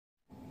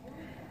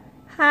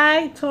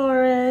Hi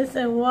Taurus,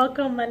 and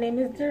welcome. My name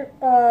is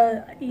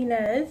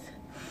Inez,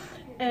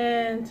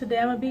 and today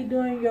I'm going to be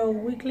doing your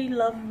weekly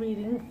love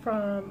reading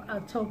from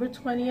October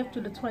 20th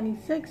to the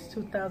 26th,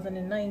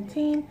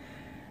 2019.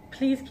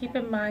 Please keep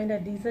in mind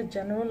that these are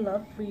general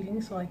love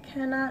readings, so I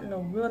cannot nor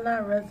will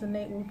not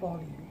resonate with all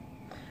of you.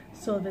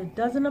 So if it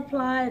doesn't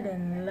apply,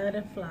 then let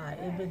it fly.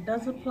 If it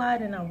does apply,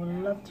 then I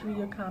would love to read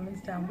your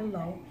comments down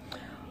below.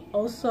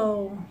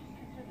 Also,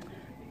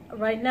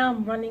 right now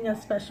I'm running a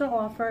special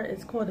offer.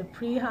 It's called a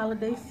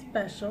pre-holiday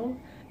special.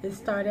 It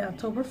started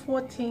October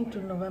 14th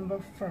to November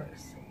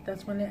 1st.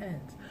 That's when it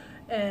ends.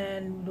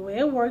 And the way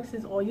it works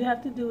is all you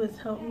have to do is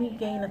help me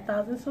gain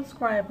 1,000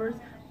 subscribers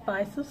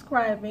by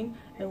subscribing.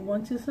 And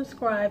once you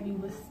subscribe, you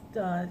will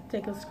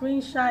take a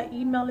screenshot,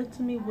 email it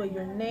to me with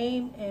your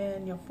name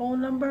and your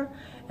phone number,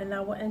 and I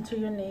will enter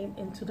your name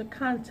into the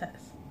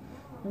contest.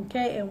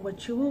 Okay, and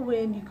what you will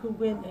win, you could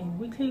win a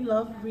weekly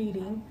love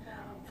reading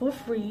for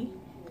free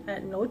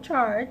at no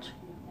charge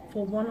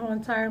for one whole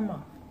entire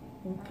month.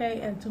 Okay,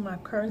 and to my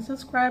current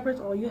subscribers,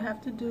 all you have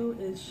to do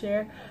is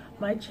share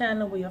my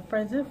channel with your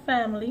friends and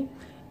family.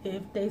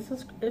 If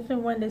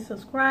and when they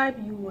subscribe,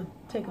 you will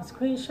take a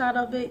screenshot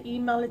of it,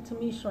 email it to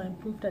me showing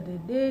proof that they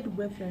did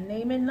with your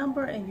name and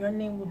number, and your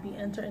name will be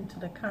entered into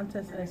the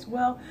contest as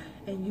well,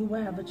 and you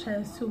will have a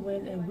chance to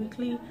win a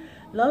weekly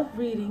love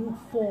reading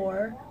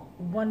for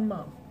 1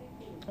 month.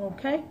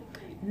 Okay,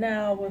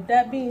 now with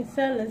that being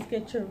said, let's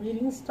get your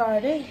reading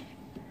started.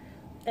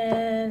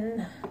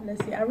 And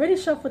let's see, I already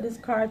shuffled these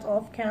cards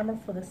off camera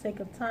for the sake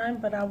of time,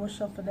 but I will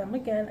shuffle them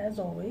again as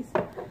always.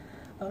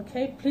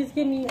 Okay, please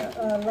give me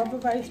a love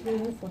advice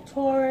reading for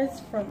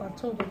Taurus from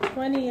October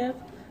 20th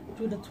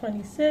through the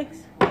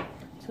 26th,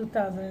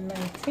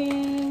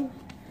 2019.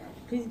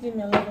 Please give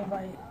me a love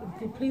advice.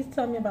 Please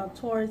tell me about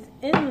Taurus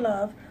in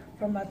love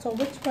from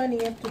October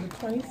 20th to the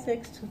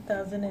 26th,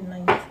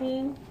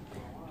 2019.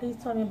 Please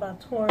tell me about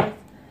Taurus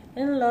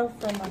in love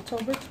from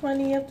October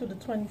 20th to the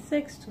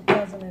 26th,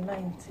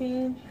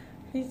 2019.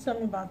 Please tell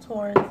me about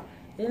Taurus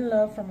in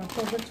love from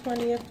October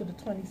 20th to the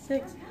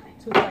 26th,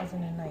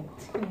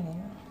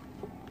 2019.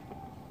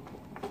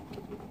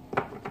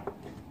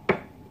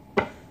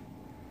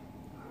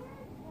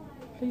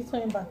 Please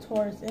tell me about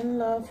Taurus in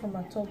love from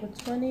October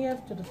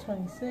 20th to the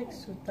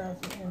 26th,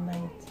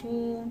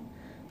 2019.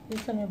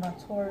 Please tell me about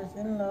Taurus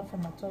in love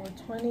from October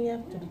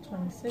 20th to the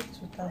 26th,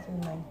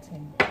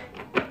 2019.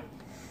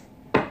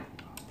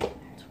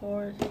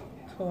 Taurus,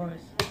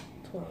 Taurus,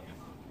 Taurus.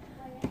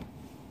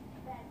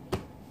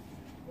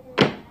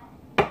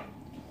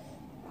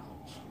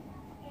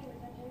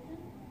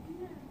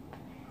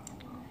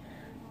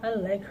 My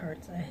leg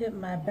hurts.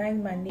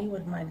 Banged my knee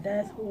with my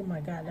desk. Oh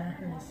my God, that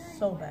hurts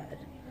so bad.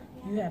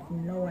 You have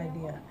no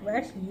idea. Well,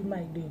 actually, you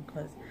might do,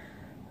 because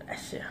that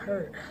shit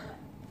hurt.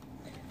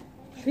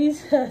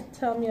 Please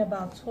tell me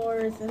about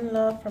Taurus in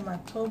love from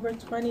October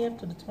 20th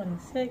to the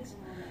 26th,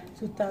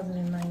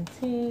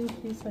 2019.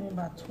 Please tell me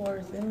about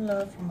Taurus in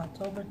love from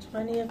October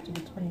 20th to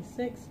the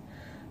 26th,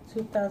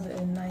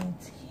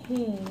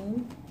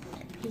 2019.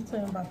 Please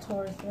tell me about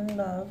Taurus in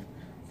love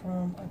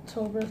from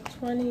October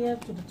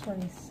 20th to the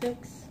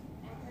 26th,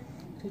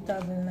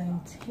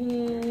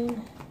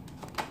 2019.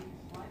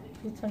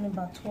 Please tell me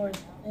about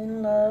Taurus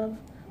in love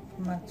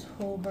from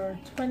October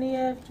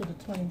 20th to the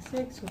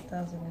 26th,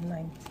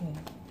 2019.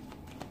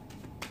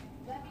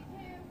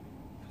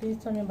 Please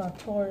tell me about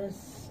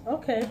Taurus.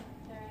 Okay.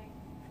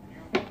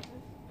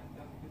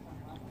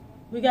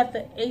 We got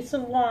the Ace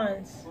of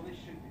Wands,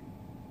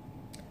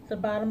 the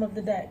bottom of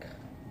the deck.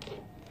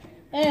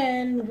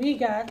 And we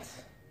got,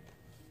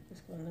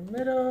 let's go in the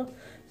middle.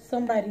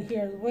 Somebody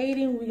here is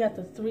waiting. We got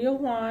the Three of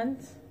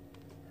Wands,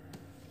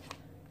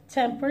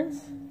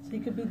 Temperance. So you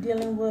could be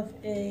dealing with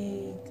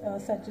a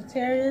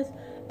Sagittarius,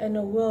 and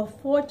the Wheel of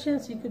Fortune.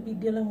 So you could be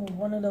dealing with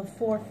one of the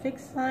 4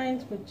 fixed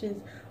signs, which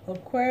is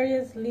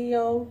Aquarius,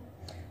 Leo,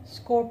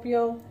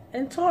 Scorpio,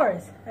 and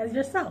Taurus, as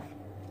yourself.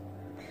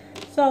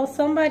 So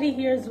somebody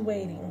here is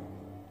waiting.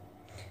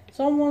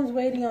 Someone's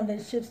waiting on their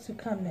ships to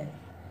come in.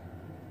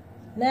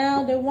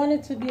 Now, they want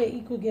it to be an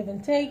equal give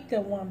and take. They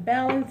want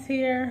balance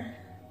here.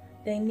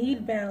 They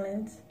need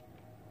balance.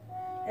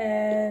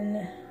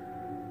 And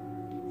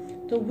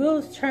the wheel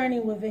is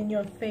turning within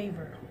your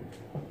favor.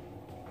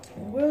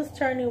 The wheel is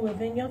turning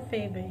within your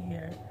favor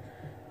here.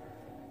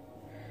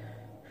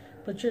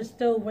 But you're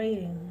still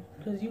waiting,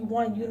 because you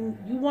want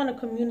to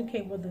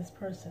communicate with this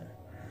person.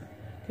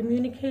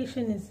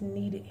 Communication is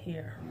needed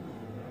here,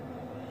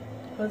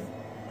 because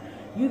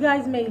you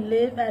guys may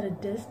live at a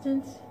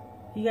distance.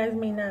 You guys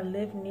may not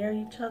live near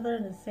each other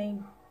in the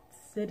same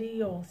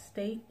city or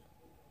state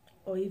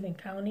or even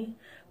county,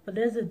 but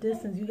there's a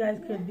distance. You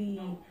guys could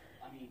be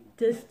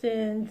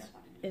distant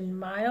in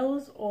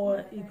miles,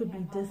 or you could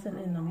be distant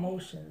in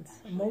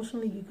emotions.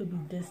 Emotionally, you could be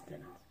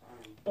distant,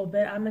 or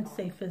better, I meant to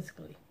say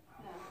physically.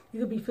 You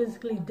could be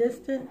physically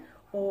distant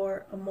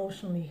or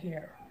emotionally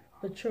here.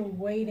 But you're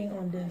waiting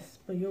on this,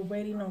 but you're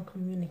waiting on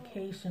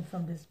communication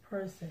from this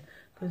person,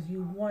 because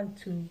you want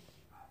to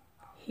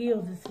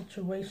heal the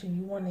situation.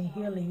 You want to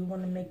heal it. You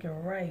want to make it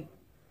right.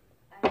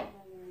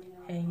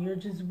 and you're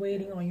just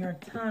waiting on your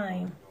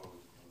time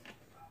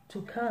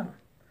to come.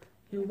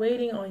 You're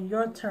waiting on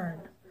your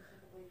turn.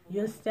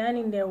 You're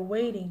standing there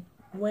waiting.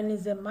 When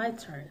is it my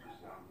turn?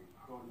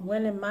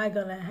 When am I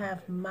going to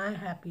have my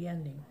happy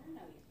ending?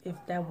 If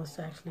that was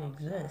to actually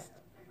exist.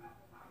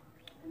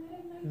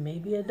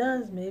 Maybe it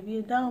does, maybe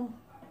it don't.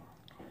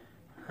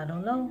 I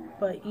don't know.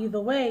 But either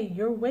way,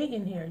 you're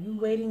waiting here. You're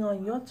waiting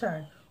on your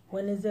turn.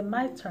 When is it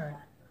my turn?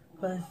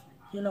 Because,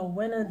 you know,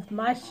 when is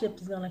my ship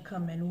is going to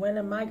come in? When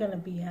am I going to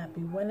be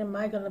happy? When am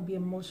I going to be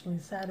emotionally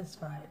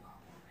satisfied?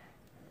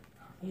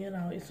 You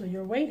know, so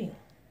you're waiting.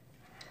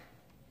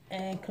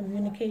 And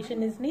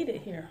communication is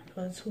needed here.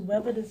 Because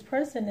whoever this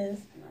person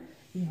is,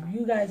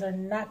 you guys are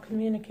not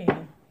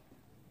communicating.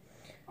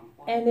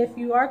 And if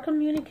you are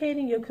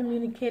communicating, you're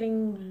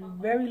communicating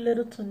very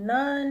little to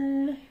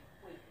none.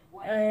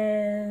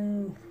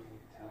 And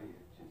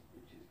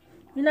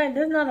you know,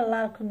 there's not a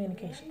lot of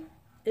communication.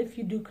 If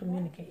you do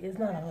communicate, it's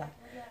not a lot.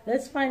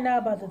 Let's find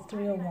out about the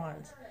Three of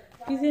Wands.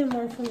 Please get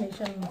more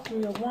information on the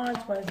Three of Wands.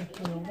 Why is the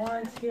Three of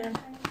Wands here?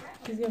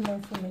 Please get more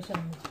information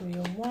on the Three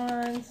of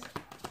Wands.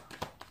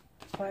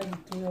 Why is the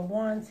Three of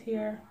Wands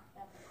here?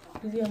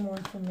 Please get more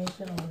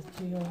information on the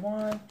Three of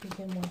Wands. Please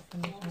get more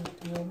information on the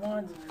Three of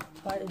Wands.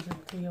 Why is the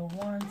Three of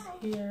Wands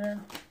here?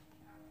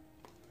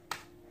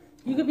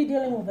 You could be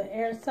dealing with an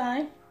air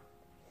sign.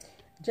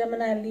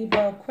 Gemini,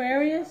 Libra,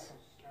 Aquarius.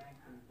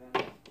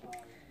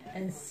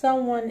 And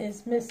someone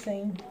is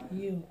missing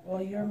you,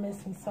 or you're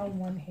missing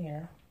someone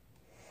here.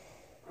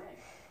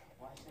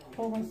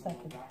 Hold on a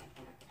second.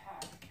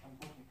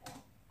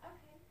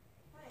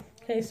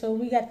 Okay, so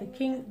we got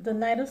the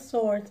Knight of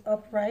Swords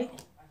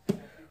upright.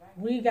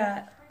 We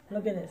got,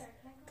 look at this,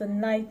 oh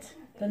my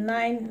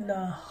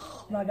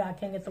God, I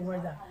can't get the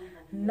words out.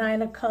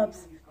 Nine of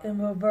Cups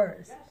in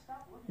reverse.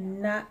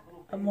 Not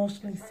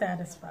emotionally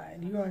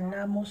satisfied. You are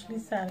not emotionally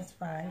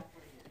satisfied.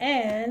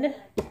 And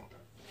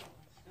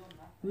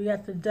we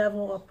got the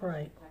Devil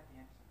upright.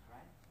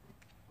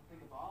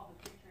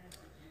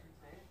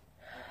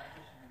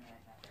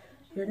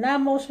 You're not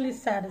emotionally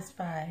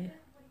satisfied.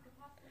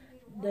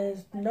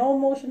 There's no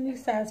emotionally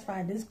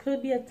satisfied. This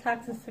could be a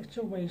toxic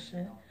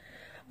situation.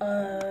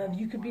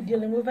 You could be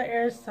dealing with an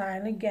air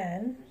sign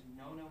again.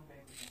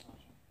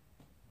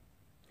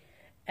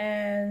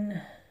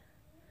 And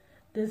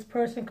this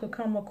person could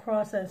come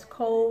across as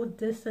cold,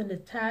 distant,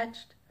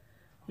 detached.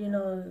 You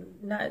know,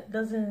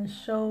 doesn't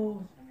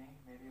show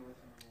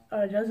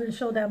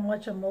that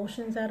much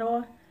emotions at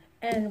all.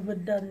 And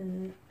with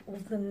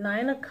the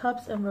Nine of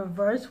Cups in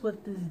reverse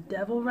with this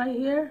Devil right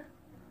here,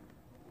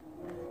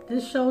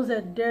 this shows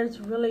that there's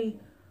really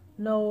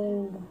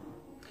no,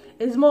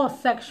 it's more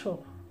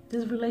sexual.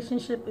 This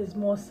relationship is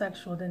more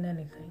sexual than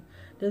anything.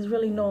 There's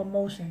really no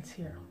emotions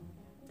here.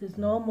 There's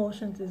no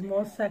emotions, it's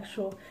more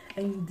sexual,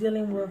 and you're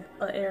dealing with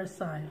an air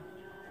sign.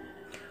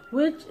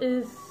 Which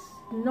is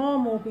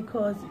normal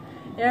because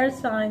air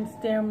signs,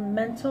 they're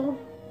mental.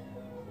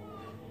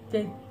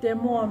 They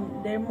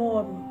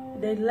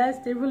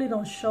really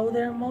don't show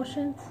their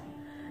emotions.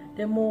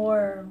 They're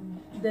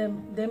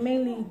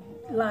mainly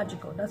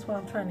logical. That's what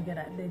I'm trying to get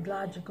at. They're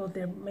logical.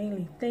 They're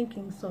mainly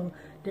thinking, so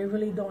they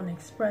really don't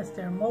express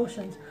their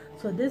emotions.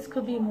 So this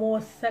could be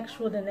more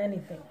sexual than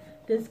anything.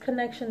 This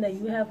connection that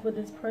you have with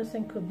this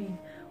person could be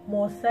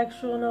more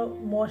sexual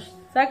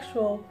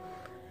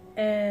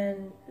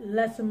and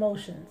less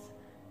emotions.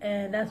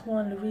 And that's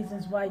one of the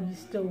reasons why you're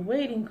still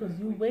waiting, because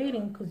you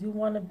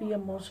want to be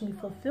emotionally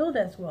fulfilled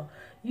as well.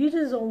 You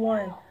just don't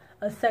want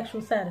a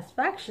sexual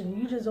satisfaction.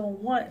 You just don't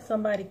want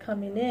somebody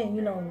coming in,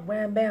 you know,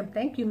 wham, bam,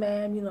 thank you,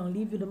 ma'am, you know,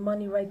 leave you the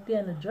money right there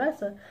in the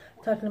dresser,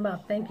 talking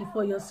about thank you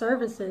for your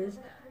services.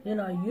 You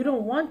know, you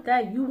don't want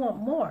that. You want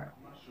more.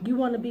 You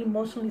want to be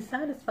emotionally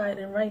satisfied.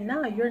 And right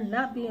now, you're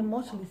not being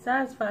emotionally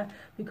satisfied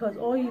because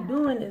all it's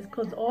doing is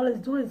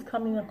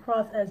coming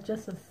across as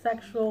just a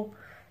sexual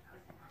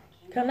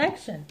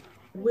connection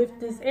with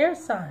this air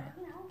sign.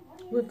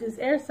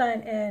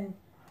 And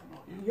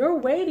you're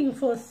waiting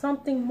for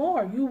something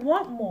more. You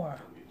want more.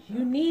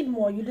 You need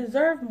more. You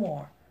deserve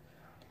more.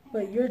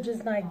 But you're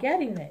just not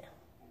getting it.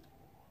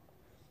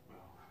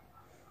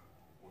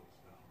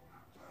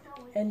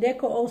 And there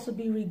could also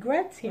be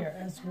regrets here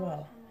as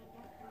well.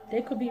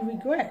 There could be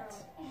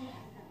regrets.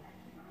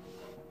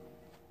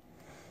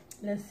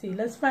 Let's see.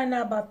 Let's find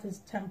out about this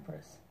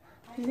Temperance.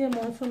 Please get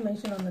more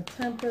information on the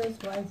Temperance.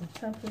 Why is the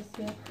Temperance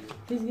here?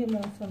 Please get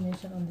more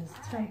information on this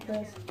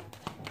Temperance.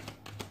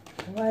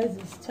 Why is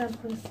this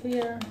Temperance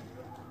here?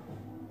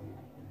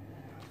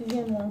 Please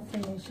get more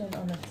information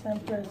on the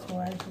Temperance.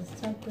 Why is this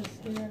Temperance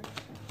here?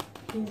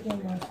 Please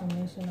get more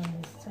information on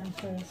this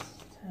Temperance.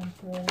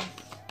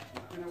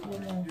 Get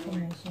more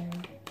information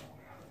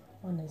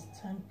on this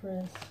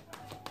Temperance.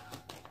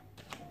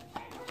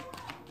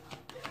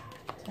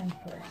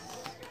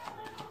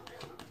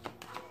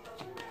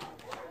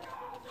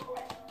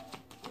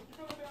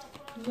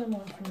 Get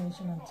more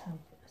information on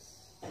Taurus.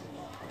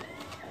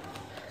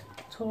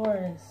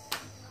 Taurus.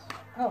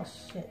 Oh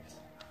shit.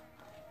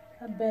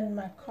 I bent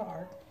my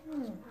card.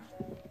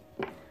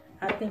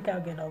 I think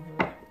I'll get over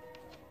it.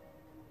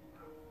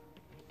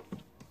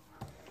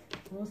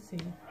 We'll see.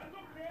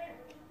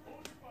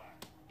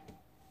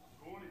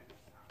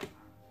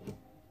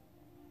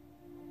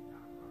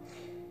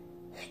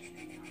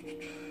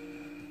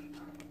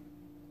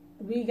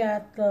 We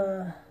got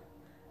the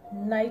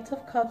Knight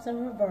of Cups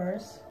in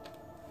reverse.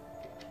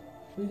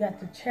 We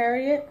got the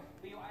Chariot.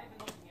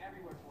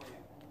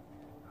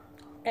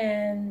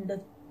 And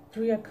the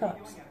Three of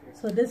Cups.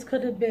 So this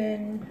could have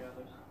been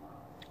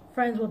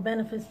friends with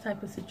benefits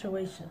type of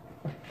situation.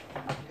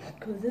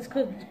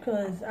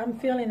 Because I'm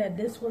feeling that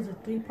this was a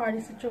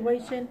three-party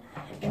situation,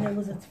 and it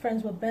was a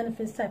friends with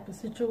benefits type of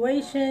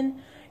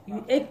situation.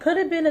 It could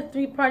have been a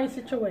three-party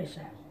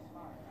situation,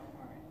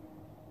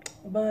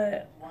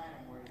 but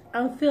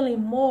I'm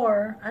feeling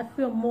more. I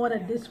feel more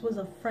that this was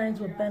a friends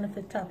with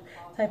benefit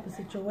type of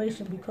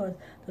situation, because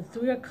the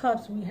Three of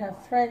Cups, we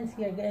have friends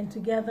here getting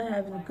together,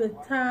 having good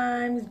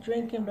times,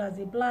 drinking, blah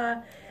blah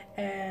blah,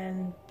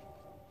 and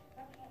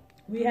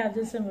we have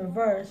this in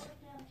reverse.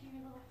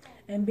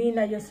 And being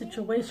that your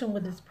situation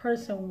with this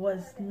person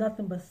was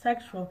nothing but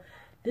sexual,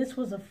 this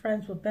was a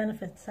friends with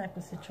benefits type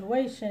of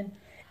situation,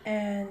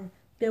 and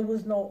there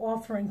was no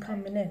offering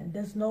coming in.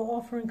 There's no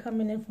offering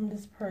coming in from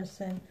this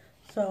person.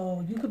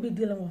 So you could be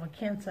dealing with a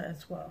Cancer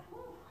as well.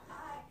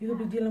 You could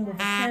be dealing with a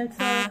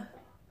Cancer,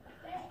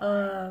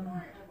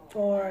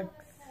 or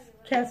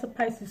Cancer,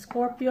 Pisces,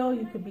 Scorpio.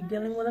 You could be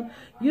dealing with them.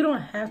 You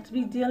don't have to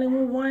be dealing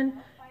with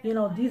one. You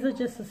know, these are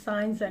just the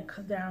signs that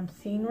I'm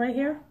seeing right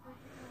here.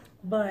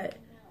 But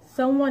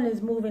someone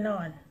is moving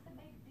on.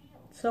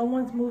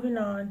 Someone's moving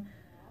on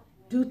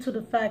due to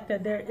the fact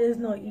that there is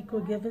no equal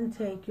give and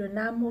take. You're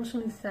not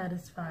emotionally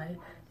satisfied.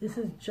 This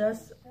is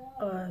just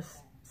a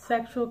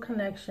sexual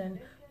connection.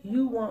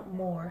 You want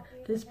more.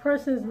 This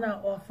person is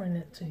not offering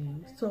it to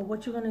you. So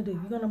what you're going to do,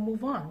 you're going to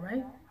move on,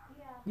 right?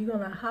 You're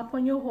going to hop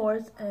on your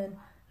horse and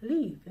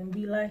leave and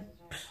be like,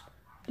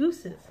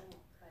 deuces.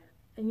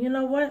 And you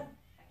know what?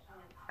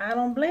 I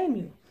don't blame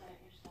you.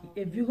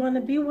 If you're going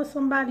to be with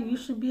somebody, you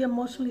should be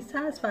emotionally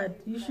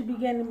satisfied. You should be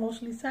getting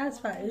emotionally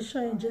satisfied. It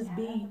shouldn't just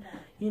be,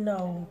 you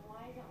know,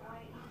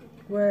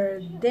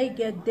 where they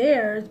get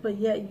theirs, but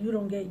yet you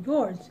don't get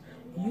yours.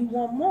 You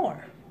want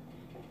more.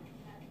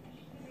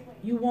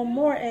 You want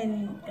more,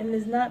 and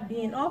it's not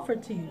being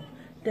offered to you.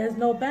 There's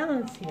no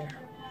balance here.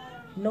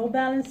 No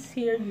balance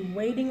here. You're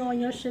waiting on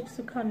your ships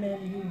to come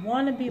in. You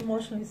want to be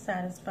emotionally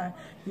satisfied.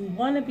 You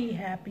want to be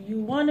happy. You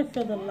want to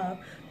feel the love,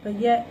 but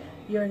yet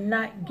you're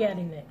not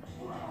getting it.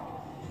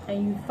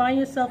 And you find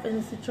yourself in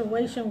a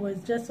situation where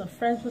it's just a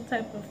friends with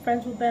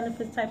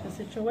benefits type of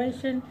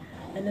situation,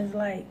 and it's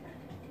like,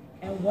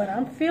 and what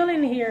I'm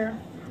feeling here,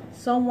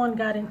 someone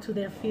got into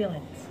their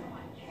feelings.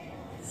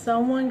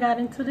 Someone got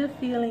into their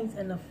feelings,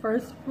 and the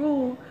first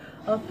rule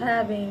of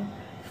having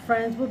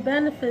friends with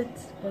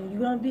benefits, when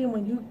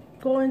you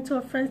go into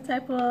a friends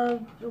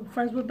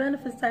with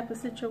benefits type of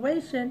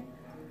situation,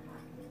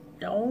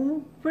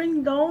 you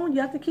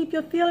have to keep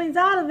your feelings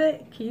out of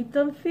it. Keep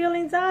them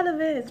feelings out of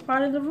it. It's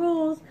part of the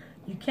rules.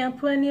 You can't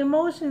put any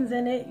emotions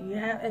in it.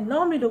 And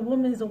normally the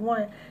woman's the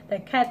one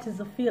that catches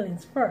the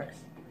feelings first.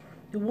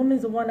 The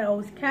woman's the one that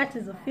always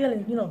catches the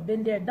feelings. You know,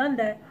 been there, done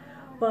that.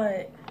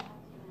 But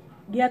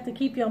you have to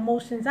keep your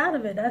emotions out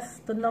of it. That's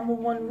the number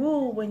one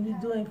rule when you're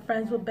doing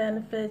friends with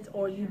benefits,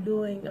 or you're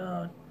doing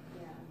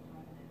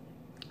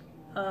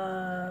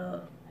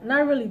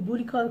not really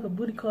booty calls, because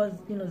booty calls,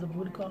 you know, is a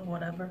booty call,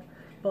 whatever.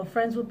 But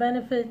friends with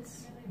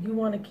benefits, you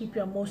want to keep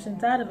your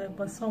emotions out of it.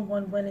 But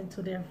someone went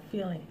into their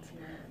feelings.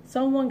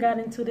 Someone got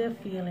into their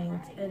feelings,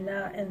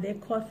 and they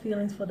caught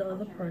feelings for the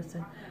other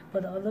person,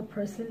 but the other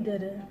person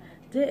didn't,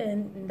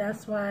 and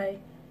that's why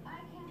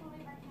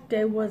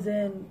they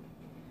wasn't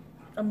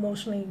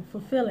emotionally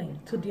fulfilling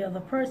to the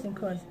other person,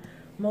 because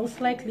most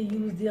likely you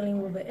was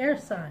dealing with an air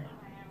sign,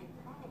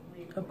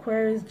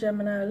 Aquarius,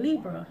 Gemini,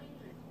 Libra,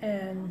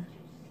 and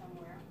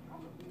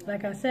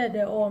like I said,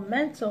 they're all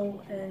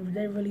mental, and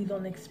they really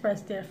don't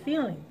express their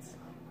feelings.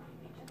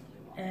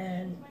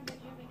 And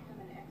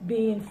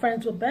being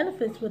friends with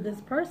benefits with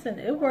this person,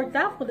 it worked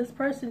out for this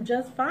person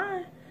just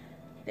fine.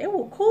 They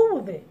were cool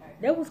with it.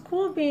 They was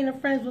cool being a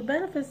friends with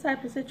benefits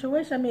type of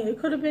situation. I mean, it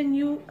could have been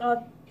you,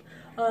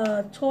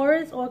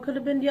 Taurus, or it could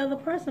have been the other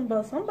person,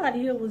 but somebody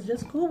here was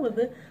just cool with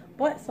it,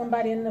 but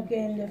somebody ended up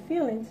getting their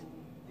feelings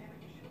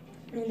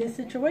in this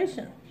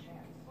situation.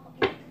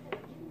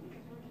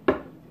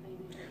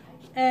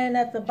 And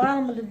at the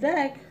bottom of the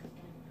deck,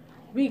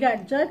 we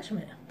got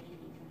Judgment.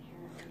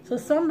 So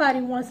somebody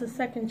wants a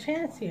second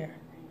chance here.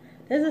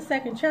 There's a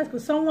second chance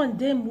because someone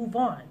did move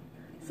on.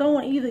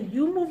 Someone, either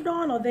you moved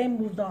on or they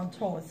moved on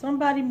towards.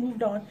 Somebody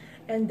moved on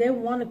and they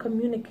want to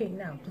communicate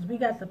now, because we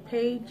got the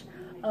Page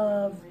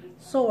of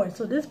Swords.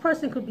 So this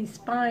person could be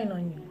spying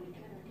on you.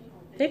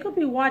 They could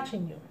be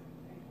watching you.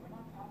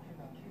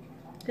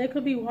 They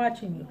could be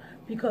watching you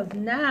because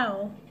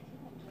now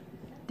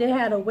they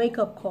had a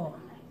wake-up call.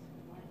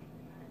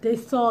 They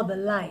saw the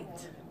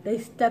light. They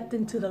stepped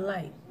into the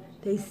light.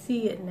 They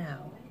see it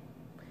now.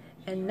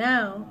 And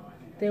now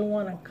they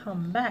want to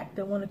come back.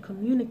 They want to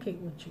communicate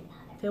with you.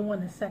 They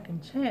want a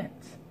second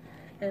chance.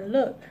 And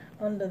look,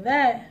 under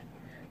that,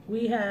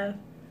 we have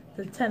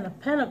the Ten of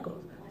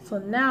Pentacles. So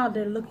now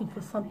they're looking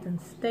for something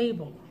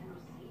stable.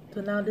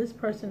 So now this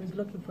person is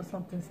looking for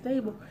something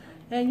stable.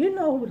 And you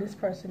know who this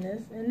person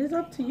is. And it's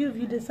up to you if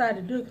you decide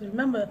to do it. Because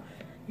remember,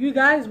 you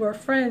guys were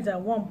friends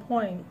at one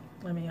point.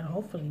 I mean,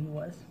 hopefully you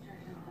was.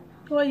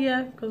 Well,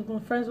 yeah, because when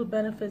friends with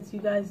benefits,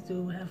 you guys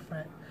do have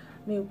friends.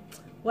 I mean,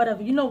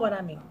 whatever. You know what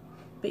I mean.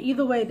 But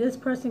either way, this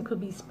person could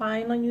be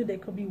spying on you. They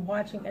could be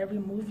watching every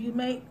move you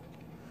make.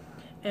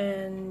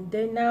 And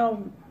they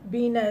now,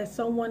 being that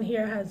someone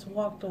here has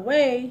walked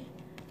away,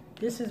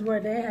 this is where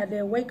they had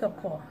their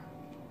wake-up call.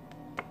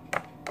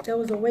 There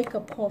was a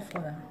wake-up call for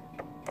them.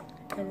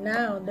 And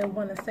now they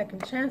want a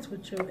second chance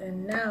with you.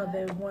 And now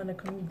they want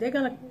to, they're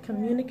going to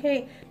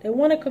communicate. They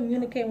want to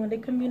communicate. When they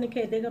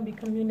communicate, they're going to be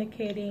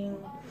communicating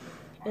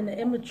in an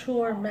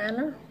immature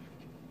manner.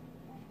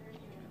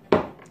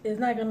 It's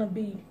not going to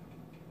be,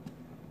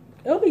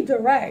 it'll be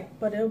direct,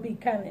 but it'll be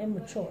kind of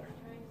immature.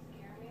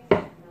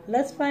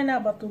 Let's find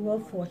out about the Wheel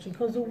of Fortune,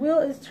 because the wheel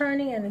is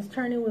turning and it's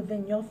turning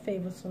within your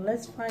favor. So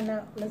let's find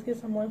out, let's get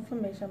some more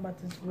information about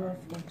this Wheel of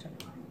Fortune.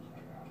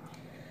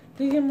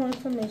 Please get more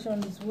information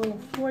on this Wheel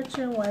of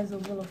Fortune. Why is the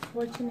Wheel of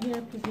Fortune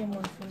here? Please get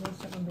more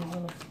information on the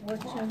Wheel of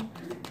Fortune.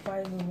 Why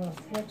is the Wheel of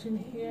Fortune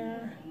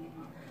here?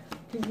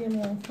 Please get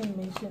more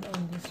information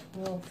on this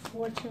Wheel of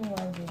Fortune.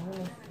 Why is the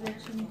Wheel of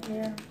Fortune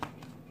here?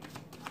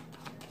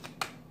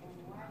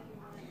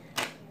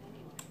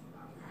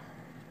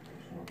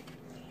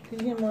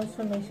 Please get more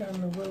information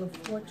on the Wheel of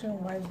Fortune.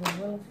 Why is the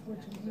Wheel of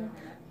Fortune here?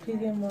 Please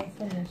get more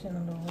information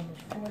on the Wheel of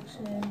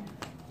Fortune.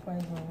 Why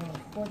is the Wheel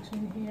of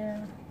Fortune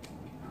here?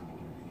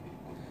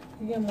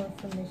 Please get more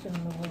information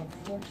on the Wheel of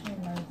Fortune.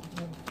 Why is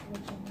the Wheel of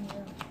Fortune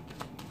here?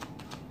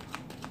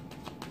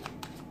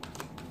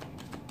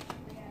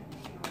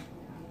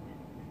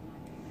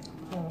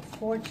 Wheel of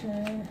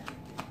Fortune.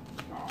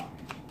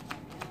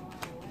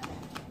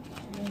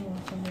 Please get more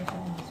information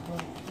on this Wheel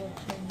of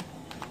Fortune.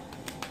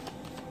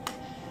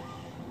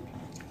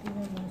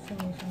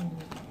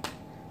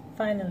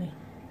 Finally,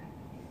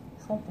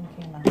 something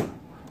came out.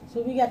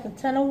 So we got the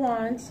Ten of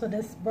Wands. So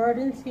there's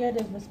burdens here,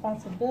 there's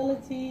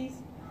responsibilities,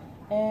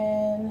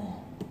 and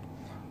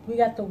we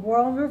got the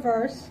World in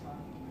reverse.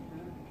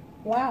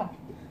 Wow.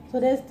 So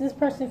this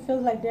person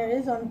feels like there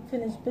is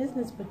unfinished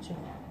business with you.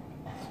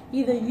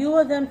 Either you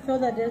or them feel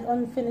that there's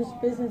unfinished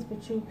business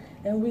with you,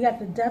 and we got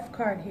the Death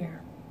card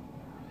here.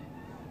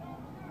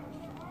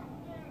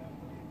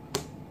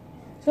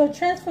 So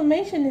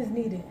transformation is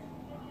needed.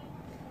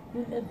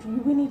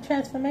 We need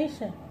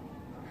transformation,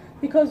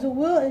 because the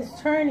wheel is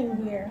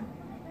turning here,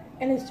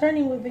 and it's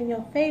turning within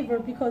your favor,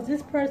 because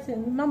this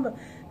person, remember,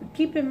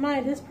 keep in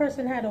mind, this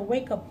person had a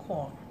wake-up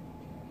call.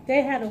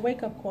 They had a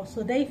wake-up call,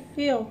 so they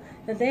feel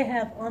that they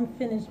have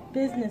unfinished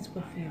business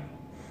with you.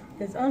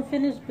 There's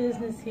unfinished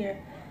business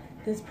here.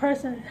 This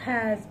person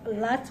has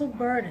lots of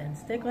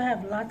burdens. They're going to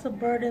have lots of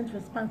burdens,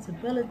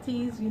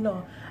 responsibilities, you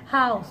know,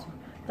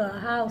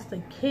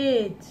 the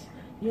kids,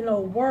 you know,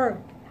 work.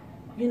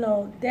 You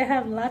know, they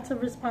have lots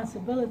of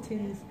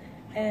responsibilities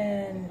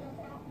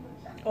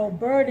or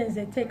burdens.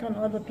 They take on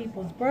other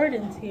people's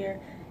burdens here,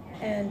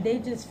 and they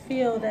just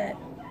feel that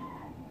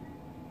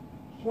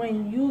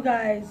when you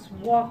guys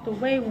walked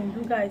away, when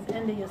you guys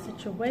ended your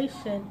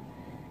situation,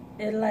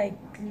 it like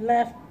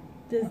left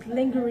this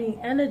lingering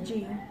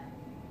energy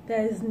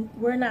that is,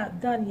 we're not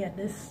done yet.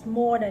 There's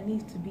more that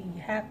needs to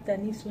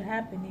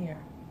happen here,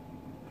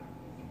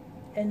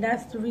 and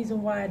that's the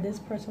reason why this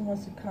person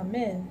wants to come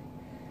in.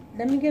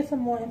 Let me get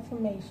some more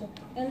information.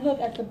 And look,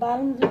 at the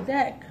bottom of the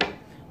deck,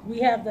 we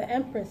have the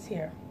Empress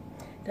here.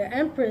 The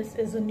Empress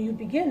is a new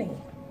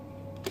beginning.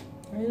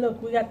 And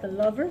look, we got the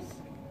Lovers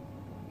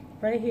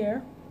right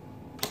here.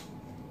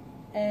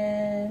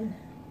 And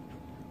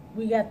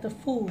we got the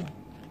Fool,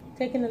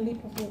 taking a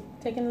leap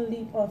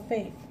of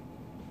faith.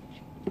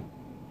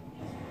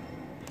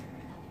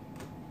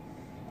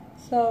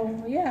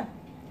 So, yeah.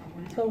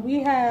 So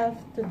we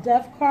have the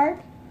Death card.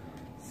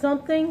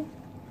 Something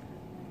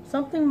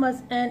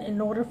must end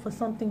in order for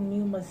something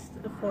new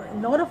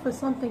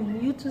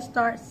to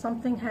start.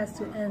 Something has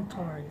to end,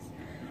 Taurus.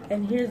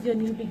 And here's your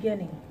new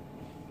beginning.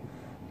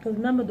 Because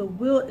remember, the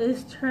wheel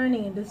is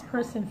turning, and this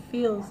person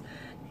feels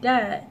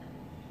that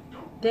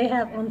they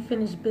have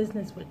unfinished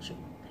business with you.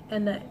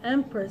 And the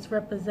Empress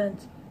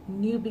represents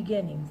new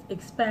beginnings,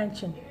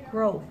 expansion,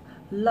 growth,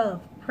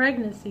 love,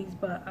 pregnancies,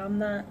 but I'm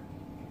not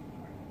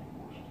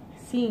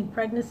seeing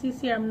pregnancies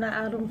here.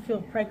 I don't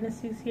feel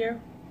pregnancies here.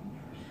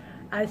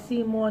 I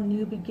see more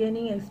new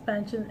beginning,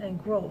 expansion,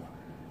 and growth.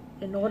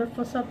 In order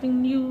for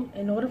something new,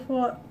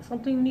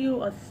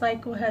 a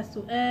cycle has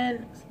to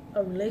end,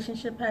 a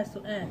relationship has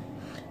to end.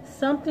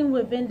 Something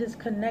within this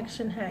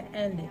connection had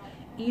ended.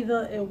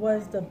 Either it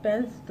was the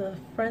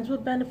friends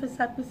with benefits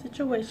type of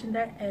situation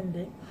that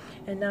ended,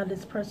 and now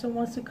this person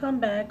wants to come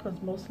back,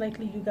 because most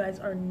likely you guys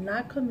are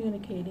not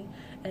communicating,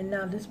 and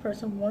now this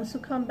person wants to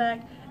come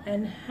back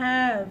and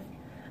have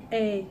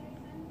a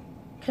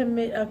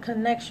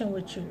connection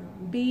with you,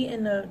 be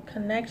in a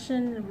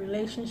connection,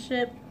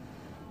 relationship.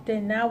 They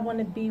now want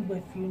to be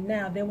with you.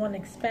 Now they want to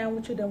expand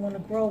with you, they want to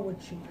grow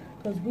with you,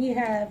 because we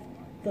have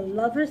the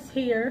Lovers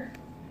here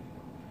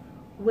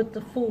with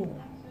the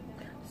Fool.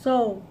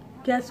 So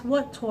guess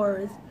what,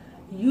 Taurus?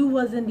 You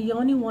wasn't the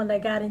only one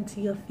that got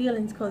into your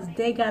feelings, because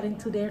they got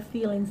into their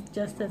feelings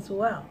just as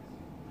well.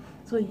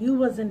 So you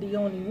wasn't the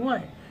only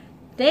one.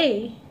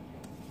 They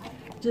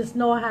just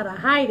know how to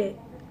hide it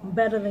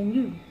better than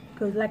you.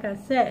 Because like I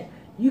said,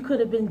 you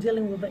could have been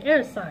dealing with an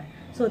air sign.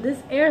 So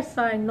this air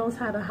sign knows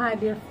how to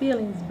hide their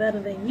feelings better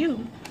than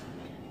you.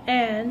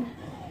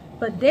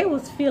 But they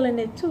was feeling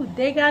it too.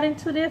 They got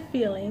into their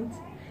feelings,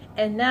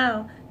 and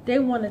now they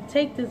want to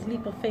take this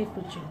leap of faith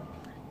with you.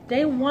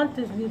 They want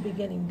this new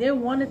beginning. They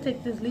want to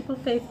take this leap of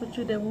faith with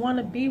you. They want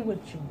to be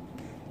with you,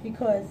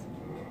 because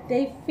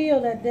they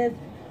feel that there's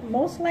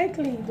most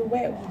likely, the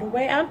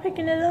way I'm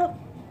picking it up,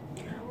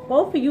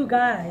 both of you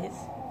guys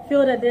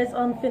feel that there's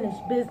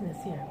unfinished business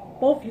here.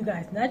 Both you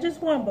guys, not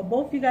just one, but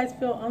both you guys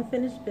feel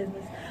unfinished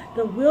business.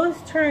 The wheel is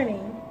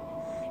turning,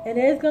 and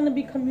there's going to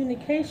be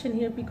communication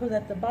here, because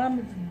at the bottom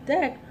of the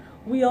deck,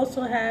 we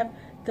also have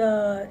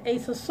the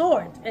Ace of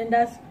Swords, and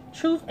that's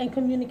truth and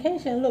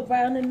communication. Look,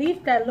 right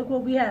underneath that, look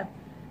what we have.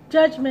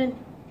 Judgment.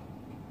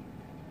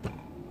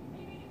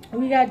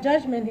 We got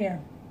Judgment here.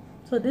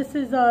 So this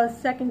is a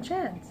second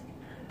chance.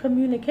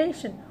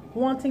 Communication.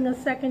 Wanting a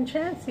second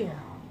chance here.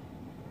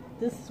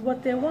 This is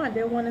what they want.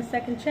 They want a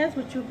second chance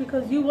with you,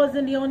 because you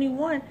wasn't the only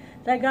one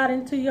that got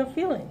into your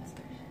feelings.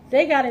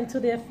 They got into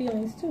their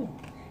feelings too.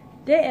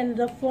 They ended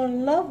up falling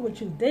in love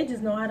with you. They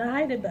just know how to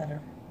hide it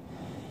better.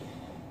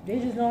 They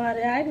just know how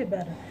to hide it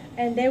better.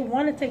 And they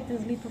want to take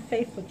this leap of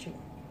faith with you.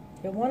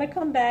 They want to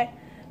come back.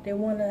 They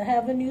want to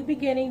have a new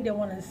beginning. They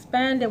want to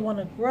expand. They want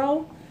to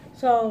grow.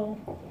 So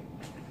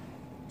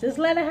just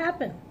let it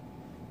happen.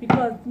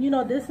 Because, you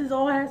know, this is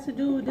all it has to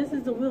do. This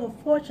is the Wheel of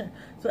Fortune.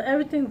 So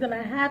everything's going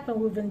to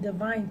happen within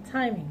divine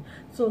timing.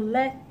 So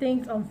let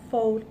things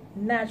unfold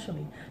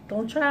naturally.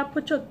 Don't try to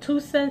put your 2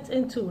 cents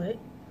into it.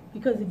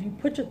 Because if you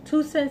put your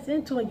 2 cents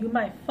into it, you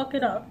might fuck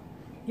it up.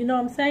 You know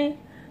what I'm saying?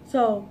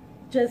 So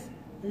just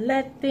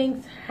let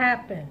things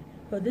happen.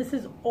 But this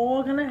is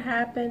all going to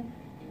happen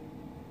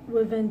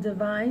within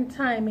divine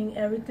timing.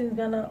 Everything's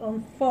going to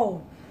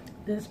unfold.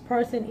 This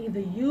person, either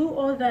you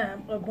or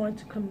them, are going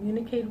to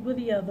communicate with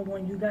the other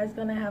one. You guys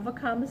going to have a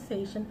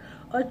conversation,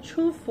 a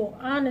truthful,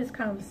 honest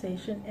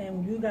conversation,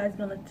 and you guys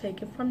going to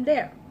take it from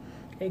there.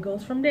 It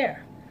goes from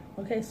there.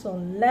 Okay, so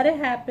let it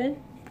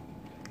happen.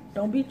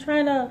 Don't be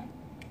trying to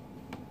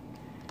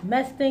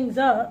mess things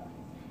up,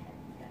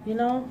 you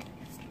know.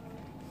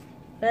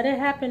 Let it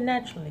happen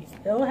naturally.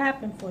 It'll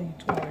happen for you,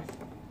 Taurus.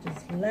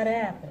 Just let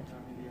it happen.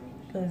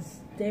 Because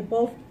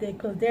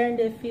they're in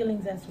their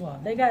feelings as well.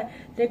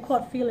 They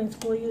caught feelings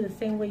for you the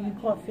same way you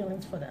caught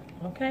feelings for them.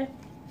 Okay?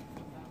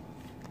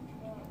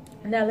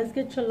 Now let's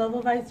get your love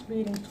advice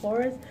reading,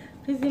 Taurus.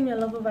 Please give me a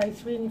love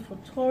advice reading for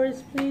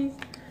Taurus, please.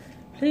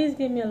 Please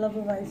give me a love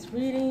advice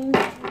reading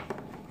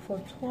for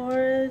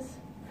Taurus.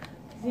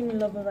 Please give me a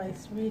love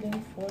advice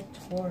reading for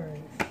Taurus.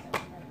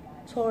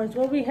 Taurus,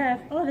 what we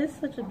have, oh, this is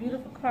such a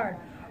beautiful card.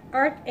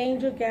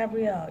 Archangel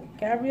Gabriel.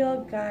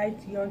 Gabriel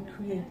guides your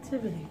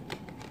creativity.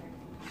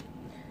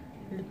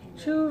 The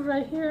truth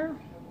right here.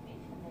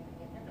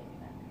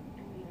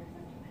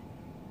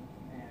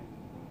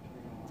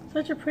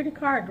 Such a pretty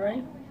card,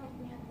 right?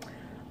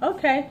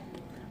 Okay.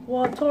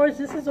 Well, Taurus,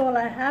 this is all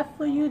I have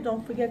for you.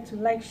 Don't forget to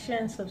like, share,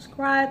 and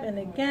subscribe. And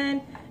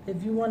again,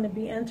 if you want to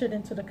be entered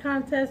into the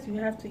contest, you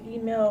have to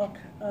email.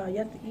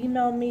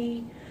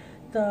 Me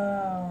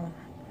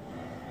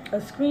a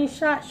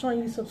screenshot showing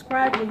you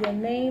subscribe with your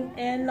name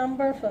and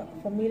number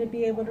for me to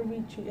be able to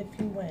reach you if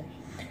you win.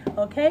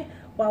 Okay?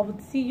 Well, I will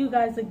see you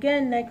guys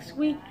again next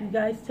week. You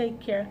guys take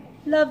care.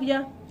 Love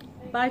ya.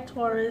 Bye,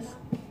 Taurus.